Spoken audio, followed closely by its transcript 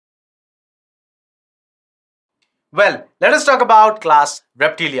Well, let us talk about class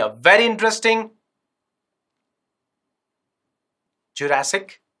Reptilia. Very interesting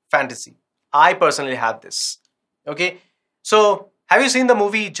Jurassic fantasy. I personally have this. Okay, so have you seen the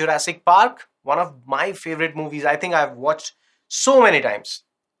movie Jurassic Park? One of my favorite movies. I think I've watched so many times.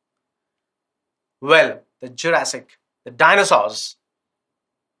 Well, the dinosaurs,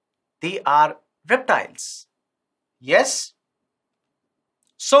 they are reptiles. Yes?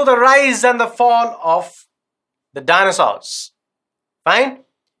 So the rise and the fall of the dinosaurs. Fine?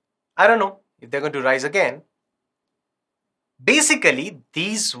 I don't know if they're going to rise again. Basically,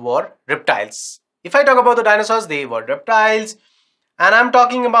 these were reptiles. If I talk about the dinosaurs, they were reptiles. And I'm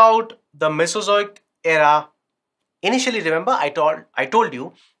talking about the Mesozoic era. Initially, remember, I told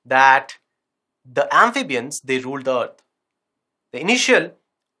you that the amphibians, they ruled the earth. The initial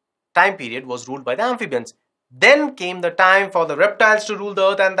time period was ruled by the amphibians. Then came the time for the reptiles to rule the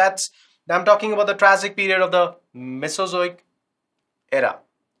earth, and I'm talking about the Triassic period of the Mesozoic era.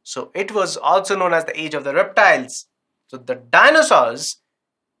 So it was also known as the age of the reptiles. So the dinosaurs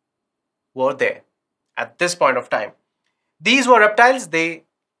were there at this point of time. These were reptiles. They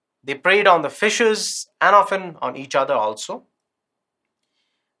preyed on the fishes and often on each other also.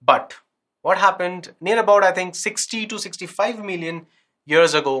 But what happened near about, I think, 60 to 65 million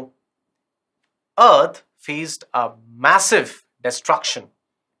years ago, Earth faced a massive destruction.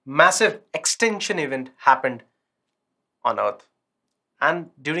 Massive extinction event happened on Earth.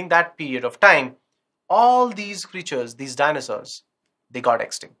 And during that period of time, all these creatures, these dinosaurs, they got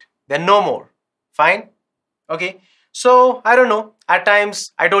extinct. They're no more. Fine? Okay. So, I don't know. At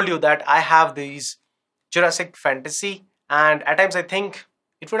times, I told you that I have these Jurassic fantasy. And at times, I think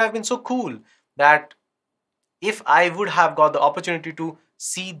it would have been so cool that if I would have got the opportunity to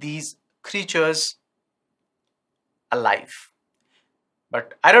see these creatures alive.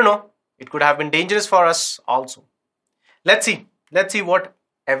 But I don't know. It could have been dangerous for us also. Let's see. Let's see what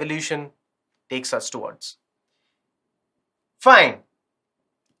evolution takes us towards. Fine.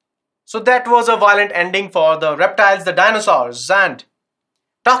 So that was a violent ending for the reptiles, the dinosaurs. And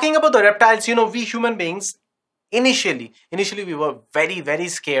talking about the reptiles, we human beings, initially we were very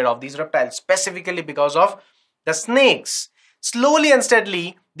scared of these reptiles, specifically because of the snakes. Slowly and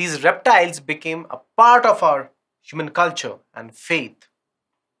steadily, these reptiles became a part of our human culture and faith.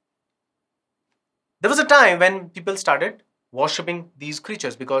 There was a time when people started worshipping these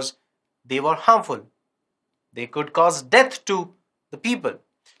creatures because they were harmful. They could cause death to the people.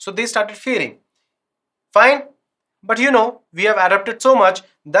 So they started fearing. Fine. But we have adapted so much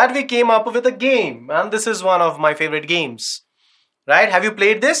that we came up with a game. And this is one of my favorite games. Right? Have you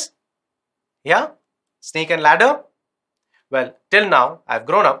played this? Yeah? Snake and ladder? Well, till now, I've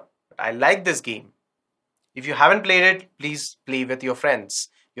grown up. But I like this game. If you haven't played it, please play with your friends,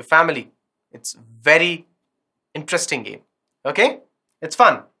 your family. It's very interesting game. Okay? It's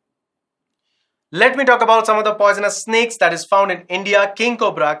fun. Let me talk about some of the poisonous snakes that is found in India: king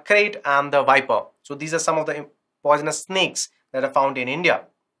cobra, krait, and the viper. So these are some of the poisonous snakes that are found in India.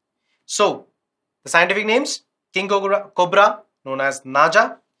 So the scientific names: king cobra known as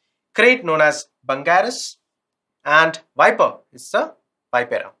Naja, krait known as Bungarus, and viper is the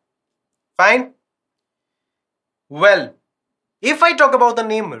vipera. Fine. Well, if I talk about the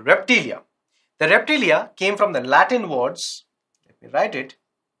name Reptilia, the Reptilia came from the Latin words, let me write it,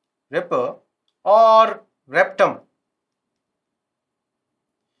 ripper or reptum.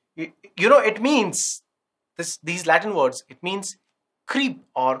 It means, these Latin words, it means creep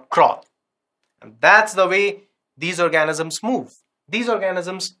or crawl. And that's the way these organisms move. These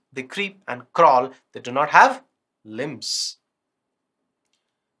organisms, they creep and crawl. They do not have limbs.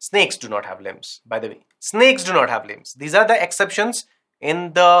 Snakes do not have limbs, by the way. Snakes do not have limbs. These are the exceptions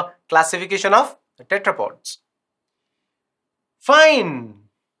in the classification of the tetrapods. Fine.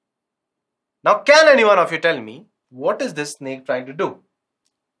 Now, can any one of you tell me what is this snake trying to do?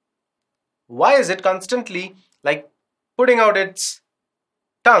 Why is it constantly like putting out its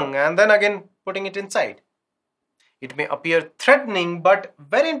tongue and then again putting it inside? It may appear threatening, but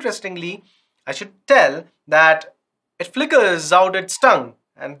very interestingly, I should tell that it flickers out its tongue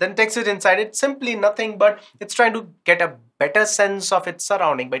and then takes it inside. It's simply nothing but it's trying to get a better sense of its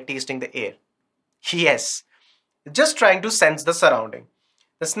surrounding by tasting the air. Yes, just trying to sense the surrounding.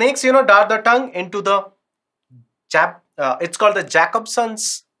 The snakes, dart the tongue into the, it's called the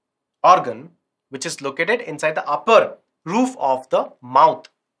Jacobson's organ, which is located inside the upper roof of the mouth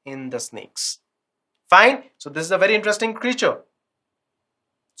in the snakes. Fine. So this is a very interesting creature.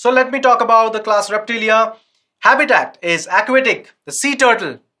 So let me talk about the class Reptilia. Habitat is aquatic. The sea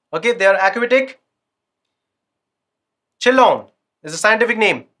turtle. Okay, they are aquatic. Chilon is a scientific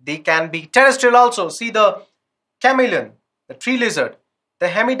name. They can be terrestrial also. See the chameleon, the tree lizard, the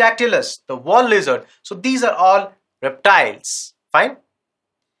hemidactylus, the wall lizard. So these are all reptiles. Fine?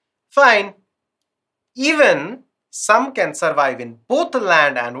 Fine. Even some can survive in both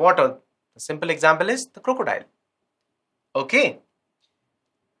land and water. A simple example is the crocodile. Okay.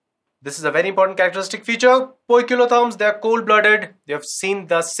 This is a very important characteristic feature. Poikilotherms, they are cold-blooded. They have seen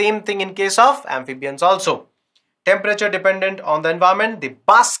the same thing in case of amphibians also. Temperature dependent on the environment. They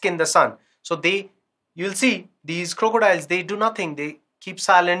bask in the sun. So you'll see these crocodiles, they do nothing. They keep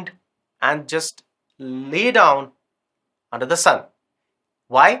silent and just lay down under the sun.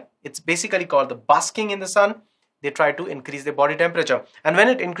 Why? It's basically called the basking in the sun. They try to increase their body temperature. And when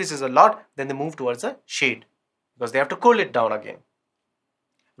it increases a lot, then they move towards the shade because they have to cool it down again.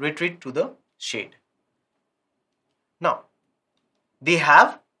 Retreat to the shade. Now, the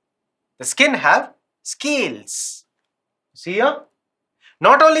skin have scales. See here?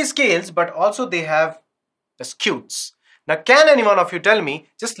 Not only scales, but also they have the scutes. Now, can any one of you tell me,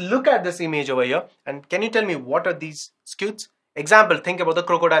 just look at this image over here, and can you tell me what are these scutes? Example, think about the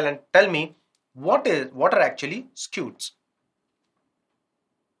crocodile and tell me what are actually scutes.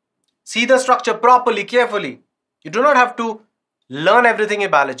 See the structure properly, carefully. You do not have to learn everything in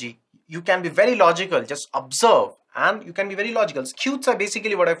biology. You can be very logical, just observe and you can be very logical. Scutes are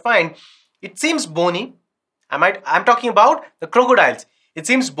basically what I find. It seems bony. I'm talking about the crocodiles. It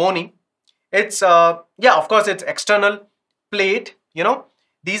seems bony. It's, yeah, of course, it's external plate, you know.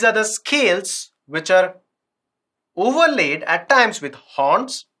 These are the scales which are overlaid at times with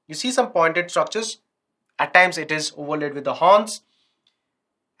horns. You see some pointed structures. At times it is overlaid with the horns.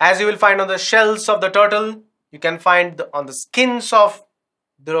 As you will find on the shells of the turtle, you can find on the skins of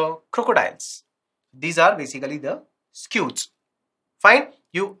the crocodiles. These are basically the scutes. Fine?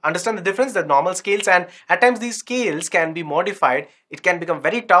 You understand the difference, the normal scales, and at times these scales can be modified. It can become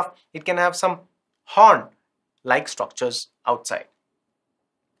very tough. It can have some horn-like structures outside.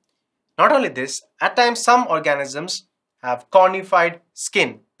 Not only this, at times some organisms have cornified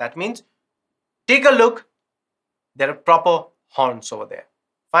skin. That means, take a look, there are proper horns over there.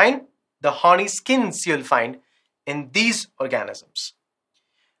 Fine? The horny skins you'll find in these organisms.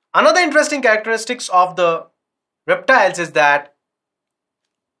 Another interesting characteristics of the reptiles is that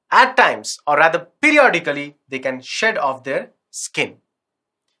at times, or rather periodically, they can shed off their skin.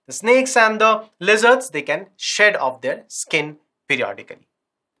 The snakes and the lizards, they can shed off their skin periodically.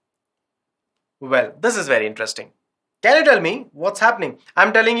 Well, this is very interesting. Can you tell me what's happening?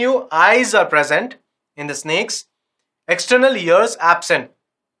 I'm telling you, eyes are present in the snakes, external ears absent.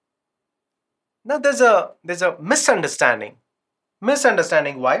 Now there's a misunderstanding.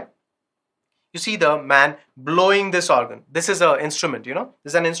 Misunderstanding why? You see the man blowing this organ. This is an instrument, you know.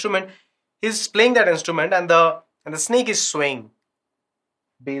 This is an instrument. He's playing that instrument and the snake is swaying.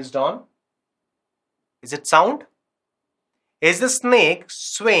 Based on, is it sound? Is the snake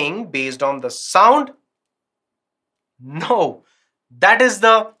swaying based on the sound? No. That is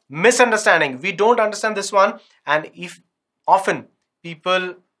the misunderstanding. We don't understand this one, and if often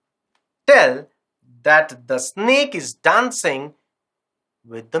people tell that the snake is dancing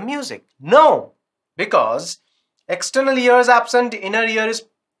with the music. No, because external ear is absent, inner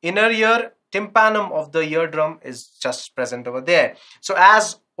ear tympanum of the eardrum is just present over there. So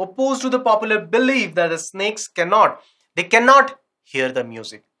as opposed to the popular belief that the snakes cannot hear the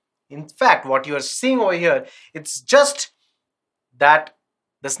music. In fact, what you are seeing over here, it's just that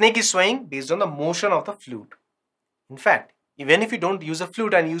the snake is swaying based on the motion of the flute. In fact, even if you don't use a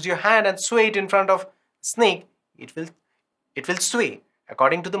flute and use your hand and sway it in front of snake, it will sway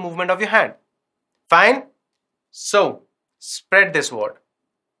according to the movement of your hand. Fine? So, spread this word.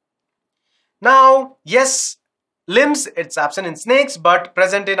 Now, yes, limbs, it's absent in snakes but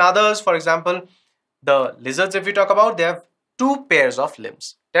present in others. For example, the lizards, if we talk about, they have 2 pairs of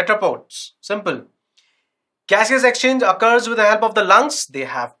limbs. Tetrapods, simple. Gaseous exchange occurs with the help of the lungs. They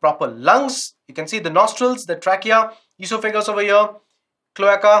have proper lungs. You can see the nostrils, the trachea, esophagus over here,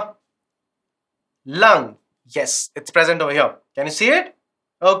 cloaca, lung. Yes, it's present over here. Can you see it?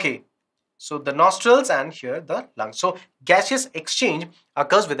 Okay. So the nostrils and here the lungs. So gaseous exchange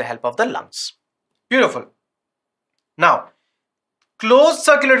occurs with the help of the lungs. Beautiful. Now, closed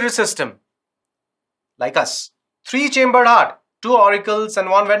circulatory system. Like us. 3-chambered heart, 2 auricles and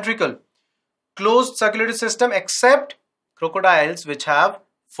 1 ventricle. Closed circulatory system except crocodiles which have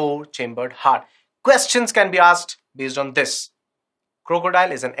 4-chambered heart. Questions can be asked based on this.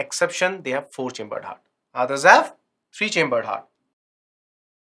 Crocodile is an exception. They have 4-chambered heart. Others have 3-chambered heart.